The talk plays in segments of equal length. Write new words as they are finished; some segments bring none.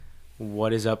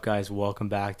What is up, guys? Welcome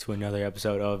back to another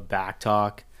episode of Back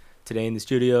Talk. Today in the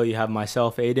studio, you have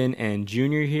myself, Aiden, and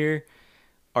Junior here.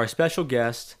 Our special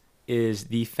guest is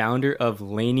the founder of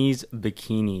Laney's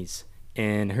Bikinis,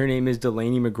 and her name is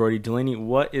Delaney McGroarty. Delaney,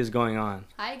 what is going on?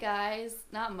 Hi, guys.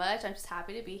 Not much. I'm just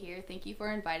happy to be here. Thank you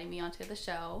for inviting me onto the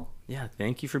show. Yeah,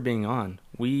 thank you for being on.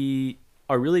 We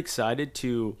are really excited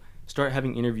to start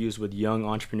having interviews with young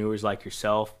entrepreneurs like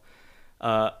yourself.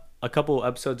 A couple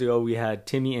episodes ago, we had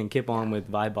Timmy and Kip on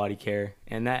with Vibe Body Care,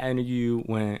 and that interview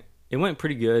went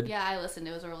pretty good. Yeah, I listened.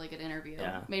 It was a really good interview.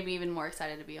 Yeah. Made me even more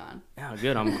excited to be on. Yeah,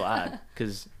 good. I'm glad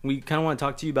because we kind of want to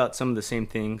talk to you about some of the same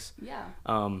things. Yeah.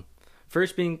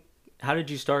 First being, how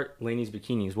did you start Laney's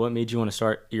Bikinis? What made you want to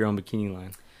start your own bikini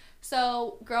line?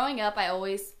 So growing up, I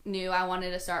always knew I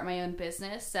wanted to start my own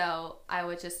business. So I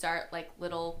would just start like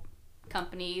little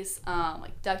companies,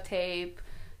 like duct tape,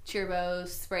 Cheerbos,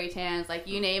 spray tans, like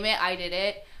you name it, I did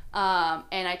it.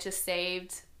 And I just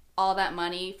saved all that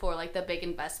money for like the big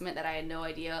investment that I had no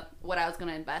idea what I was going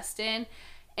to invest in.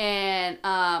 And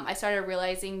I started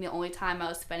realizing the only time I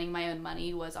was spending my own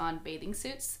money was on bathing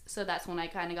suits. So that's when I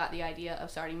kind of got the idea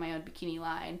of starting my own bikini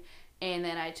line. And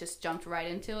then I just jumped right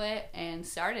into it and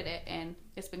started it. And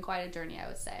it's been quite a journey, I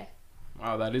would say.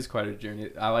 Wow, that is quite a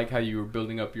journey. I like how you were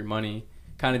building up your money,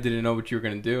 kind of didn't know what you were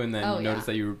going to do, and then you noticed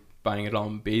that you were buying it all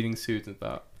in bathing suits and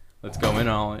thought, let's go in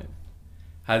on it.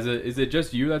 Is it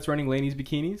just you that's running Laney's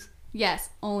Bikinis? Yes,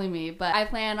 only me. But I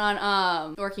plan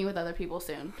on working with other people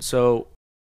soon. So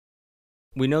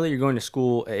we know that you're going to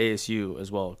school at ASU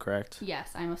as well, correct? Yes,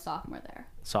 I'm a sophomore there.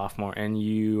 Sophomore, and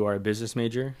you are a business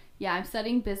major? Yeah, I'm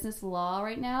studying business law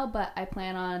right now, but I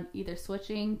plan on either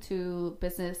switching to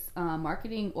business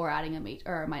marketing or adding a major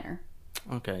or a minor.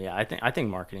 Okay, yeah, I think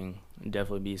marketing would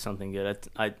definitely be something good.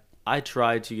 I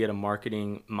tried to get a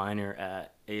marketing minor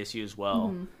at ASU as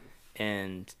well,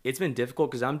 and it's been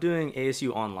difficult because I'm doing ASU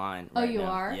online right now. Oh, you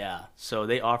are? Yeah, so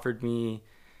they offered me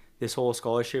this whole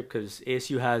scholarship because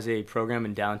ASU has a program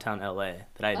in downtown LA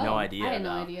that I had no idea about. I had no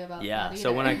idea about that either.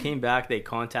 So when I came back, they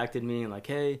contacted me and like,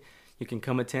 hey, you can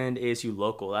come attend ASU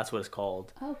Local. That's what it's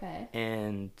called. Okay.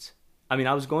 And I mean,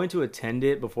 I was going to attend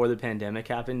it before the pandemic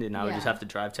happened, and I would just have to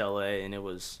drive to LA, and it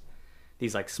was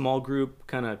these like small group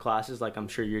kind of classes like I'm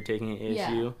sure you're taking at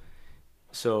ASU. Yeah.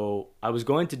 So I was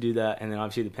going to do that, and then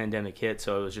obviously the pandemic hit,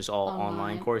 so it was just all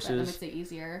online courses. That makes it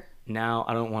easier. Now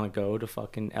I don't want to go to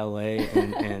fucking LA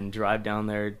and drive down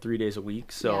there 3 days a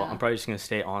week, so I'm probably just going to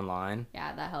stay online.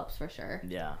 Yeah, that helps for sure.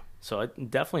 Yeah. So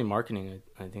definitely marketing,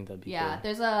 I think that'd be good. Yeah,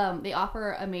 there's they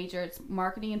offer a major, it's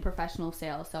marketing and professional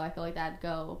sales, so I feel like that'd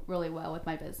go really well with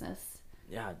my business.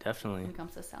 Yeah, definitely. When it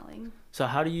comes to selling. So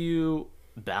how do you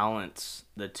balance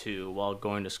the two while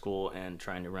going to school and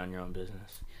trying to run your own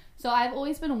business? So I've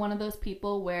always been one of those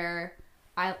people where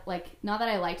I not that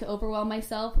I like to overwhelm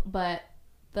myself, but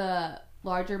the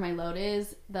larger my load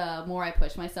is, the more I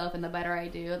push myself and the better I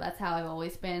do. That's how I've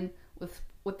always been with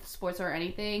sports or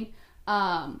anything.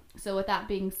 So with that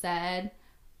being said,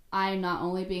 I'm not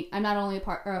only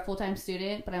a full-time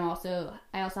student, but I also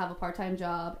have a part-time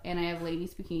job, and I have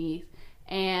Laney's Bikinis,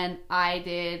 and I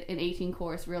did an 18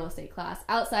 course real estate class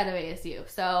outside of ASU.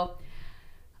 So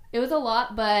it was a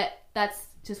lot, but that's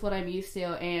just what I'm used to,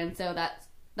 and so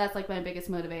that's like my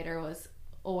biggest motivator, was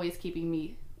always keeping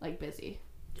me like busy.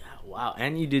 Yeah, wow.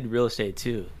 And you did real estate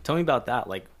too. Tell me about that.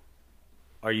 Like,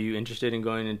 are you interested in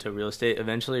going into real estate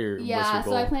eventually, or what's your goal?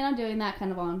 So I plan on doing that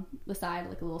kind of on the side,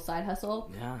 like a little side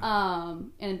hustle. Yeah.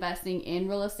 And investing in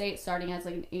real estate, starting as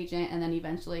like an agent, and then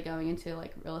eventually going into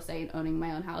like real estate and owning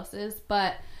my own houses.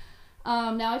 But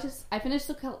now I finished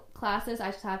the classes.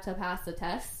 I just have to pass the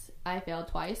tests. I failed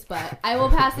twice, but I will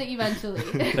pass it eventually.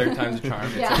 Third time's a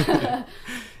charm. Yeah.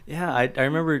 Yeah, I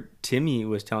remember Timmy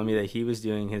was telling me that he was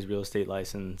doing his real estate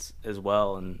license as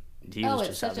well, and he was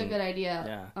just such a good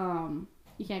idea. Yeah.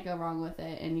 You can't go wrong with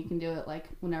it, and you can do it like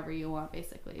whenever you want,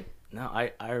 basically. No,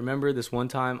 I remember this one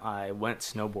time I went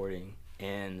snowboarding,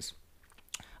 and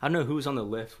I don't know who was on the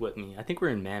lift with me. I think we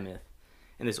were in Mammoth,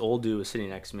 and this old dude was sitting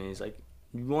next to me. He's like,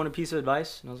 "You want a piece of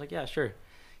advice?" And I was like, "Yeah, sure."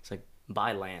 He's like,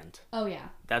 "Buy land." Oh yeah.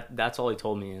 That's all he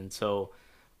told me, and so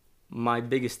my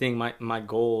biggest thing, my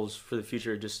goals for the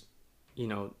future, are just,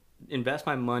 invest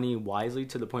my money wisely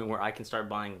to the point where I can start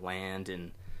buying land.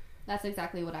 And that's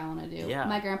exactly what I want to do. Yeah.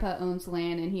 My grandpa owns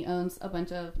land, and he owns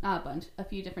a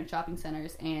few different shopping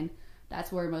centers, and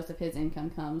that's where most of his income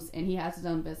comes, and he has his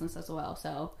own business as well.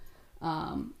 So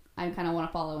I kind of want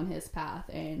to follow in his path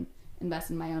and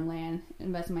invest in my own land,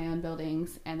 invest in my own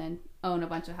buildings, and then own a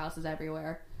bunch of houses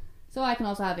everywhere. So I can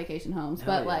also have vacation homes.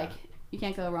 Hell but yeah. you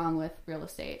can't go wrong with real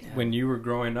estate. When you were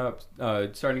growing up,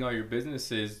 starting all your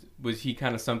businesses, was he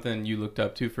kind of something you looked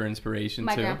up to for inspiration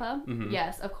My too? grandpa? Mm-hmm.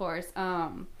 Yes, of course.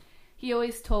 He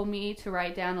always told me to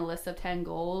write down a list of 10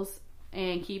 goals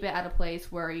and keep it at a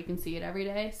place where you can see it every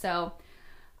day. So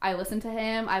I listened to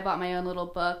him. I bought my own little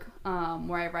book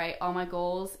where I write all my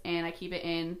goals, and I keep it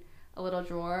in a little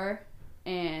drawer.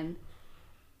 And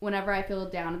whenever I feel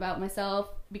down about myself,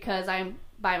 because I'm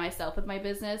by myself with my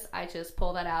business, I just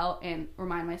pull that out and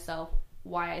remind myself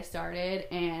why I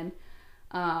started, and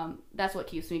that's what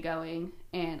keeps me going.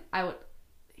 And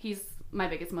he's my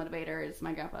biggest motivator is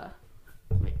my grandpa.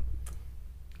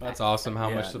 That's awesome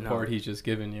how much support he's just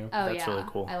given you. Oh, that's really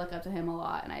cool. I look up to him a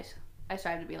lot, and I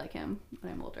strive to be like him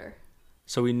when I'm older.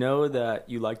 So we know that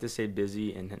you like to stay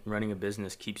busy, and running a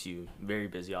business keeps you very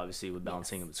busy, obviously, with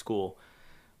balancing it with school.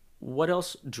 What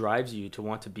else drives you to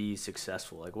want to be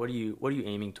successful? Like, what are you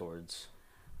aiming towards?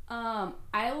 I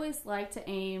always like to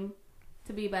aim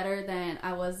to be better than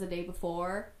I was the day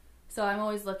before. So I'm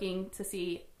always looking to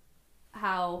see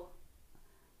how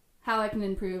I can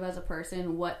improve as a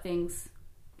person, what things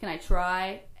can I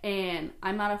try, and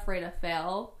I'm not afraid to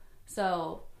fail.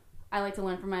 So I like to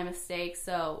learn from my mistakes.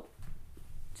 So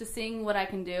just seeing what I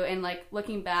can do, and like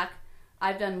looking back,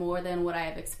 I've done more than what I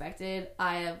have expected.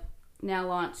 I have now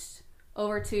launched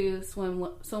over 2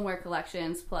 swimwear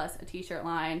collections plus a t-shirt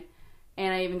line,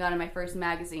 and I even got in my first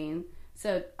magazine.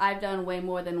 So I've done way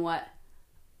more than what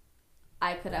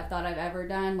I could have thought I've ever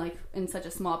done, like in such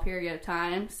a small period of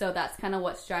time. So that's kind of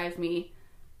what drives me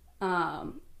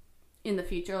in the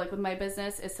future, like with my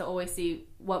business, is to always see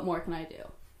what more can I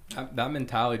do. That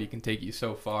mentality can take you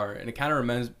so far, and it kind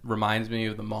of reminds me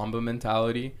of the Mamba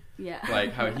mentality. Yeah.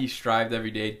 Like how he strived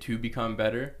every day to become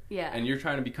better. Yeah. And you're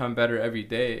trying to become better every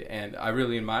day, and I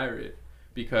really admire it,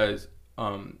 because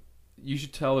you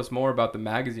should tell us more about the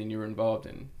magazine you were involved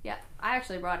in. Yeah, I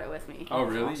actually brought it with me. Oh,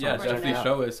 really? Awesome. Yeah, definitely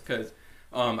show us, because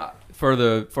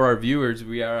for our viewers,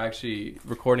 we are actually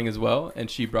recording as well, and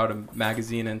she brought a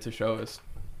magazine in to show us.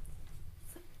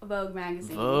 Vogue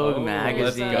magazine. Vogue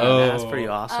magazine. Let's go. That's pretty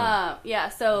awesome. Yeah,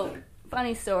 so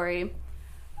funny story.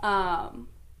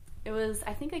 It was,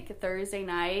 I think, like a Thursday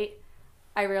night.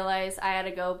 I realized I had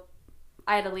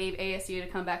to leave ASU to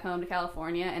come back home to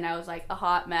California, and I was like a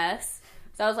hot mess.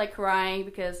 So I was like crying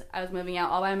because I was moving out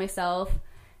all by myself,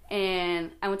 and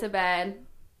I went to bed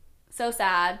so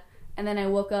sad. And then I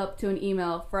woke up to an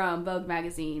email from Vogue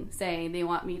magazine saying they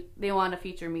want to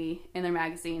feature me in their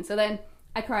magazine. So then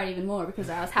I cried even more because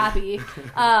I was happy.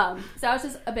 So I was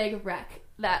just a big wreck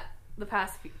the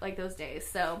past those days.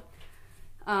 So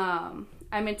I'm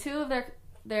in 2 of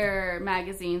their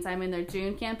magazines. I'm in their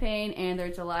June campaign and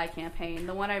their July campaign.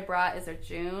 The one I brought is their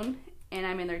June, and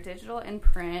I'm in their digital and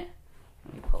print.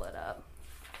 Let me pull it up.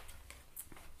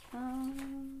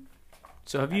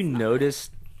 So have you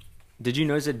noticed? Did you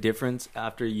notice a difference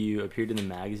after you appeared in the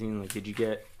magazine? Like, did you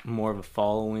get more of a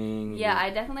following? Yeah, I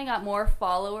definitely got more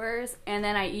followers, and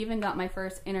then I even got my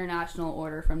first international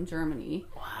order from Germany.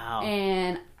 Wow.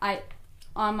 And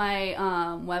on my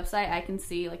website, I can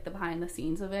see like the behind the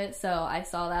scenes of it. So I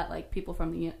saw that like people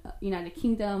from the United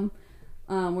Kingdom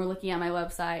were looking at my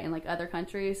website, and like other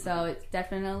countries. So it's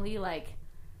definitely like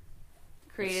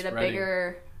created a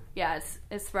bigger. Yeah,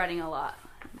 it's spreading a lot.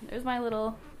 There's my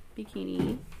little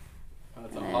bikini.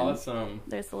 That's awesome.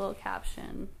 There's a little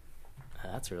caption.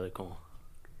 That's really cool.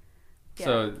 Yeah.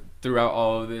 So throughout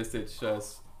all of this, it's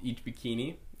just each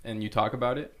bikini, and you talk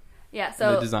about it? Yeah,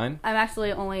 so the design? I'm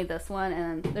actually only this one,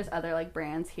 and there's other like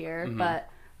brands here, but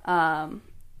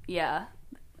yeah,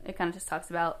 it kind of just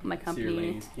talks about my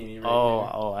company.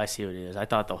 I see what it is. I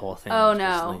thought the whole thing. Oh was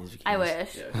just no, Lane's bikinis. I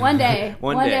wish. Yeah. One day,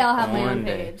 One one day. day I'll have my One own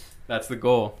day. page. That's the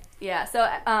goal. Yeah, so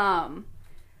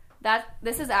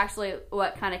this is actually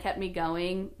what kind of kept me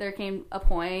going. There came a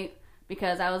point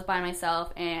because I was by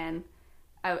myself, and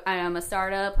I am a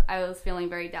startup. I was feeling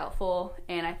very doubtful,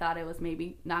 and I thought it was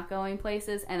maybe not going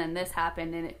places. And then this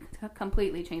happened, and it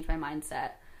completely changed my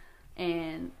mindset.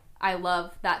 And I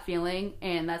love that feeling,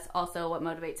 and that's also what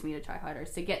motivates me to try harder,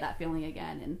 is to get that feeling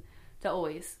again, and to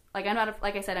always like I'm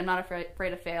not afraid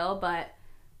to fail, but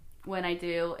when I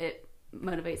do, it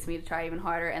motivates me to try even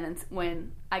harder. And then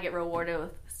when I get rewarded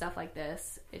with stuff like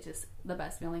this, it's just the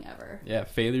best feeling ever. Yeah,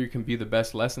 failure can be the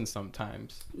best lesson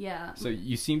sometimes. Yeah. So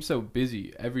you seem so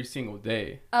busy every single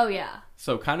day. Oh yeah.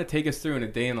 So kind of take us through in a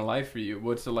day in the life for you.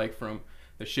 What's it like from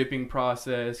the shipping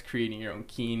process, creating your own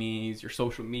bikinis, your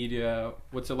social media?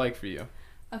 What's it like for you?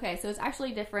 Okay, so it's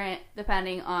actually different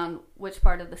depending on which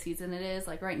part of the season it is.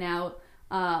 Like right now,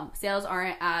 sales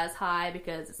aren't as high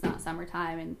because it's not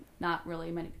summertime, and not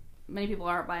really many people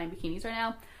aren't buying bikinis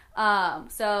right now.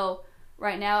 So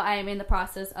right now I am in the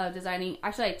process of designing.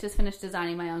 Actually, I just finished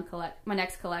designing my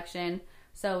next collection.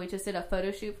 So we just did a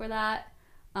photo shoot for that.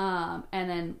 And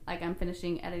then like I'm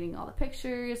finishing editing all the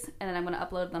pictures, and then I'm going to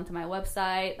upload them to my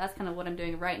website. That's kind of what I'm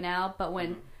doing right now. But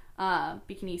when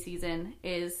bikini season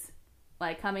is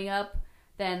like coming up,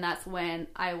 then that's when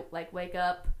I like wake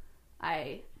up,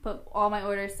 I put all my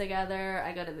orders together,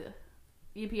 I go to the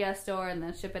UPS store and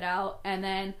then ship it out. And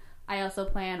then I also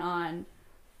plan on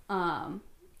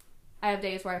I have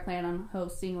days where I plan on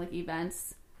hosting like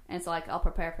events, and so like I'll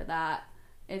prepare for that.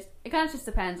 It kind of just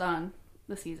depends on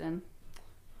the season.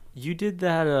 You did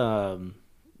that,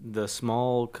 the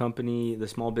small company, the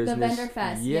small business. The Vendor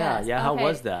Fest. Yeah, yes. yeah. How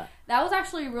was that? That was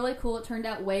actually really cool. It turned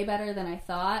out way better than I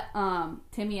thought.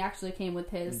 Timmy actually came with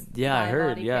his I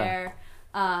heard. body pair.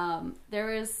 There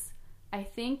was, I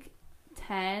think,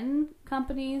 10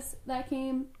 companies that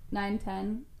came, 9,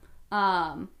 10,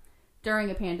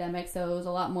 during a pandemic. So it was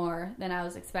a lot more than I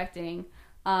was expecting.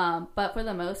 But for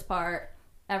the most part,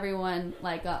 everyone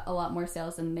like got a lot more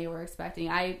sales than they were expecting.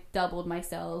 I doubled my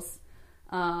sales.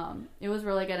 It was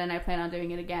really good, and I plan on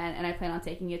doing it again, and I plan on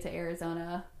taking it to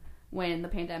Arizona when the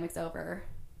pandemic's over.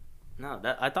 No,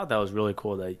 I thought that was really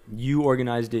cool that you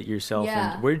organized it yourself.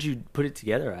 Yeah. And where did you put it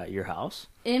together at? Your house?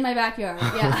 In my backyard,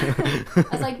 yeah. I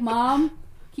was like, Mom,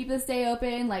 keep this day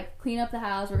open, like clean up the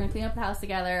house. We're going to clean up the house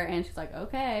together. And she's like,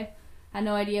 okay. Had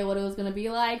no idea what it was going to be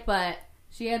like, but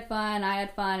she had fun, I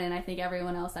had fun, and I think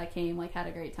everyone else that came like had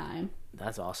a great time.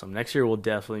 That's awesome. Next year we'll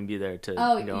definitely be there to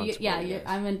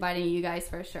I'm inviting you guys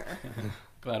for sure.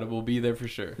 Glad it will be there for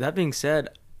sure. That being said,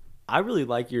 I really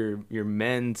like your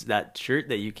men's, that shirt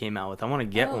that you came out with. I want to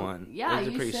get one. Yeah,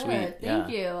 those are pretty should. Sweet. Thank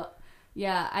you.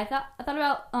 Yeah, I thought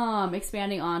about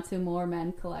expanding onto more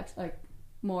men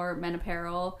more men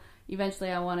apparel.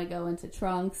 Eventually I want to go into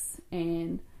trunks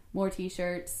and more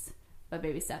t-shirts, but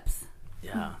baby steps.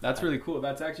 Yeah. That's really cool.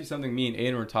 That's actually something me and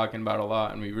Aiden were talking about a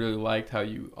lot, and we really liked how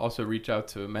you also reach out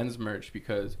to men's merch,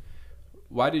 because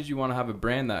why did you want to have a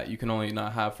brand that you can only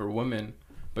not have for women,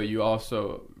 but you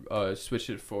also switch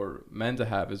it for men to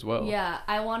have as well? Yeah,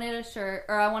 I wanted a shirt,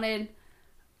 or I wanted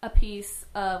a piece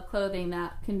of clothing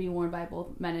that can be worn by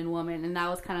both men and women, and that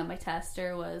was kind of my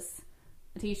tester, was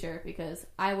a t-shirt, because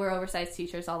I wear oversized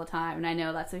t-shirts all the time, and I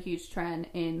know that's a huge trend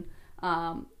in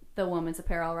the women's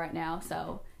apparel right now,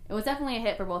 so it was definitely a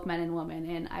hit for both men and women,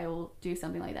 and I will do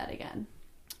something like that again.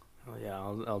 Oh yeah,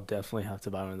 I'll definitely have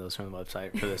to buy one of those from the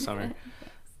website for this summer.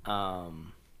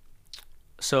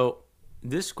 So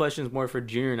this question is more for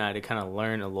Junior and I to kind of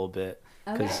learn a little bit,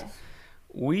 because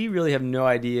we really have no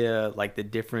idea like the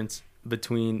difference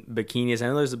between bikinis. I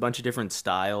know there's a bunch of different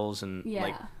styles, and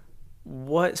like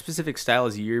what specific style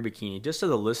is your bikini, just so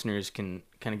the listeners can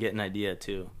kind of get an idea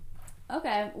too.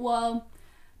 Okay, well,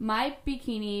 my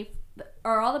bikini,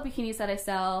 or all the bikinis that I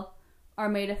sell, are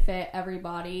made to fit every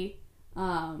body,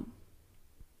 no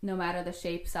matter the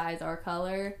shape, size, or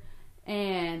color.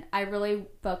 And I really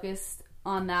focused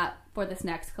on that for this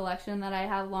next collection that I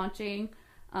have launching.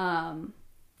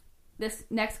 This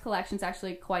next collection is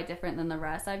actually quite different than the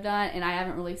rest I've done, and I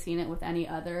haven't really seen it with any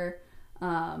other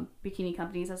bikini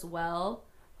companies as well.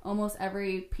 Almost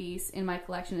every piece in my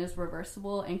collection is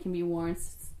reversible and can be worn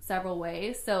several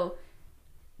ways. So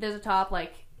there's a top,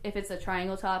 like if it's a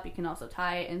triangle top, you can also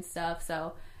tie it and stuff.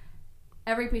 So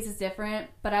every piece is different,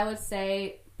 but I would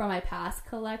say from my past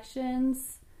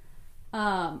collections,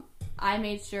 I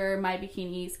made sure my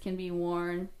bikinis can be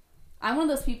worn. I'm one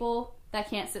of those people that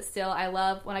can't sit still. I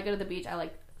love, when I go to the beach, I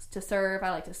like to surf, I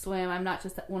like to swim. I'm not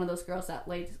just one of those girls that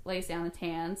lays down and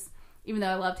tans, even though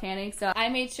I love tanning. So I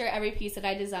made sure every piece that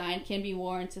I designed can be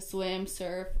worn to swim,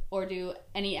 surf, or do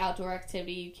any outdoor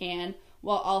activity you can,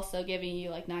 while also giving you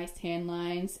like nice tan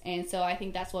lines. And so I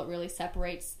think that's what really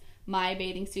separates my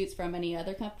bathing suits from any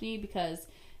other company, because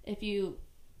if you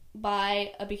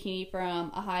buy a bikini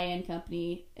from a high-end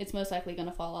company, it's most likely going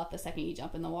to fall off the second you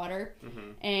jump in the water.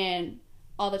 Mm-hmm. And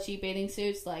all the cheap bathing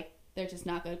suits, like, they're just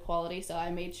not good quality. So I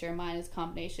made sure mine is a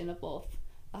combination of both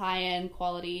a high-end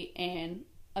quality and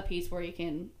a piece where you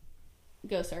can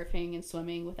go surfing and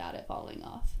swimming without it falling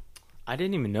off. I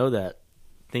didn't even know that.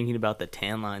 Thinking about the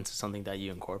tan lines is something that you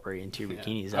incorporate into your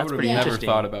bikinis. That's pretty interesting. I would have never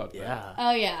thought about that. Yeah.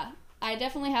 Oh, yeah. I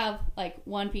definitely have, like,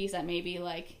 one piece that maybe,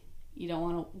 like, you don't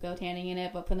want to go tanning in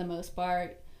it, but for the most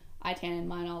part, I tan in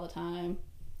mine all the time,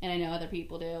 and I know other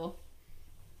people do.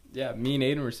 Yeah, me and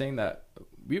Aiden were saying that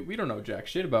we don't know jack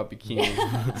shit about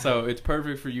bikinis, so it's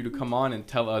perfect for you to come on and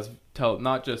tell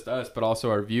not just us, but also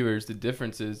our viewers the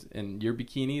differences in your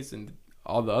bikinis and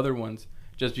all the other ones,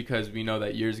 just because we know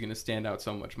that yours is going to stand out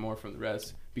so much more from the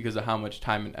rest because of how much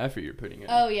time and effort you're putting in.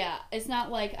 Oh, yeah. It's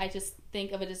not like I just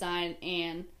think of a design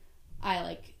and I,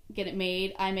 like, get it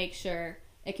made, I make sure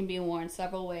it can be worn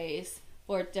several ways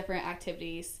for different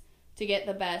activities to get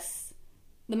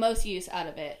the most use out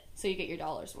of it, so you get your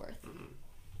dollar's worth.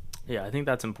 Yeah, I think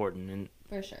that's important, and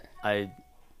for sure.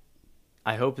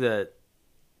 I hope that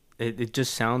it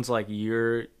just sounds like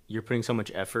you're putting so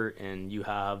much effort and you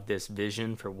have this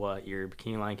vision for what your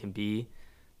bikini line can be,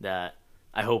 that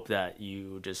I hope that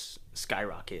you just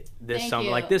skyrocket this summer.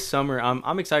 Like this summer,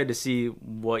 I'm excited to see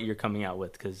what you're coming out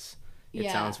with, because it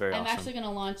sounds very awesome. I'm actually going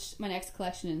to launch my next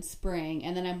collection in spring,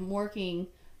 and then I'm working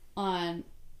on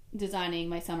designing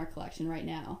my summer collection right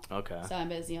now. Okay. So I'm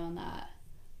busy on that.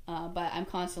 But I'm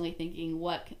constantly thinking,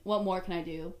 what more can I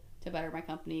do to better my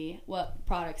company? What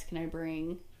products can I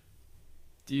bring?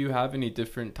 Do you have any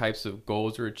different types of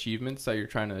goals or achievements that you're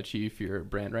trying to achieve for your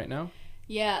brand right now?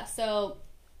 Yeah, so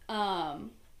a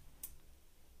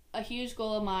huge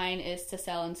goal of mine is to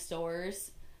sell in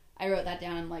stores. I wrote that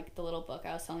down in like the little book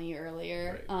I was telling you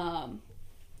earlier. Right.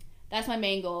 That's my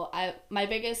main goal. My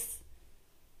biggest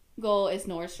goal is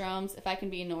Nordstrom's. If I can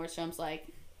be in Nordstrom's, like,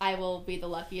 I will be the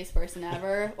luckiest person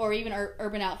ever, or even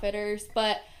Urban Outfitters.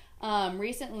 But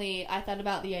recently, I thought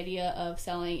about the idea of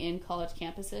selling in college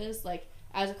campuses. Like,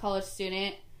 as a college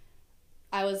student,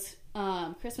 I was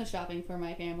Christmas shopping for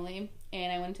my family,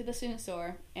 and I went to the student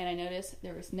store, and I noticed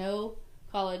there was no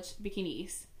college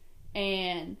bikinis.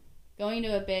 And going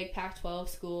to a big Pac-12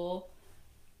 school,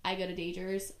 I go to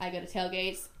Dagers, I go to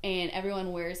tailgates, and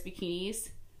everyone wears bikinis,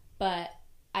 but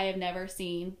I have never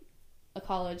seen a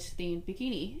college-themed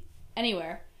bikini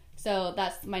anywhere. So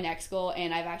that's my next goal,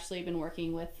 and I've actually been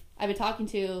I've been talking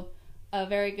to a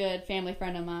very good family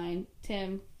friend of mine,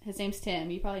 Tim. His name's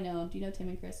Tim. You probably know him. Do you know Tim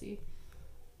and Chrissy?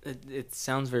 It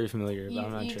sounds very familiar, but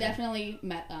I'm not sure. You definitely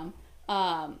met them.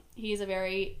 He's a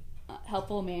very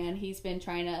helpful man. He's been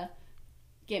trying to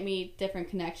get me different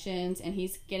connections, and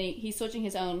he's starting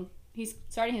his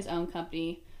own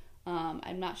company.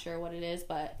 I'm not sure what it is,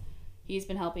 but he's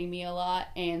been helping me a lot.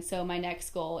 And so my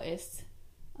next goal is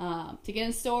to get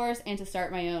in stores and to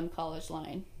start my own college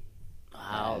line.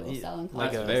 Wow,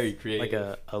 that's very creative.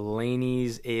 Like a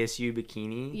Laney's ASU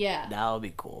bikini. Yeah, that would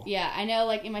be cool. Yeah, I know.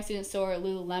 Like in my student store,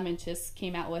 Lululemon just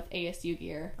came out with ASU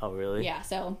gear. Oh, really? Yeah.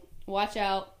 So watch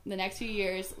out. The next few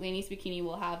years, Laney's Bikini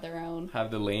will have their own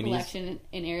collection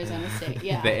in Arizona State.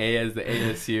 Yeah. The A as the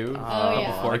ASU. Oh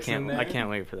yeah. I can't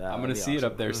wait for that. I'm gonna see it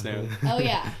up there soon. Oh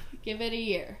yeah. Give it a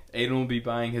year. Aiden will be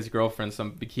buying his girlfriend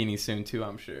some bikinis soon too,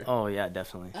 I'm sure. Oh yeah,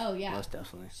 definitely. Oh yeah. Most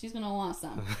definitely. She's gonna want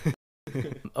some.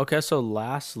 Okay, so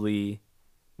lastly,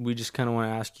 we just kind of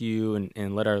want to ask you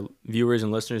and let our viewers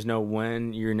and listeners know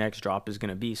when your next drop is going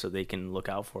to be so they can look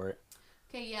out for it.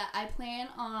 Okay, yeah, I plan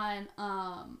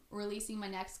on releasing my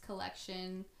next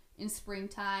collection in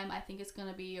springtime. I think it's going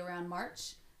to be around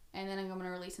March, and then I'm going to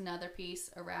release another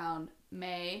piece around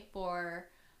May for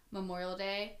Memorial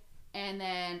Day, and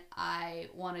then I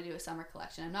want to do a summer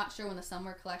collection. I'm not sure when the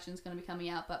summer collection is going to be coming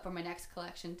out, but for my next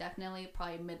collection, definitely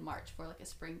probably mid-March for like a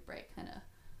spring break kind of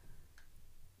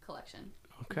collection.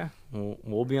 Okay. Well,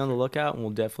 we'll be on the lookout, and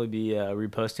we'll definitely be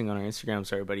reposting on our Instagram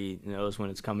so everybody knows when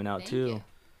it's coming out. Thank you.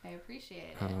 I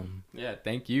appreciate it. Yeah,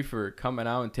 thank you for coming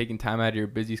out and taking time out of your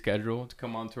busy schedule to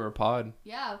come on to our pod.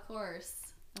 Yeah, of course.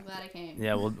 I'm glad I came.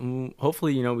 Yeah, well,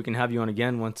 hopefully, we can have you on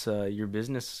again once your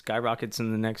business skyrockets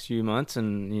in the next few months,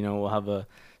 and, we'll have a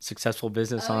successful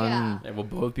business on. Yeah. And we'll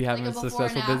both be having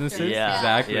successful businesses. Yeah,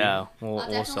 exactly. Yeah, I'll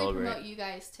we'll celebrate. Promote you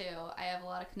guys, too. I have a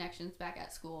lot of connections back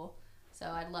at school, so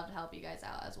I'd love to help you guys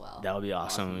out as well. That would be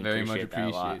awesome. Very much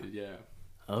appreciated, yeah.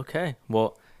 Okay,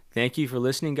 well, thank you for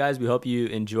listening, guys. We hope you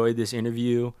enjoyed this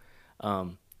interview.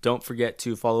 Don't forget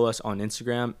to follow us on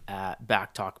Instagram at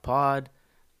BackTalkPod.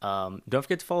 Don't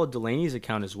forget to follow Delaney's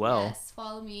account as well. Yes,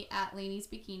 follow me at Laney's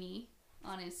Bikini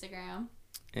on Instagram.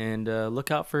 And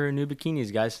look out for new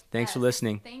bikinis, guys. Thanks for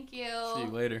listening. Thank you. See you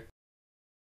later.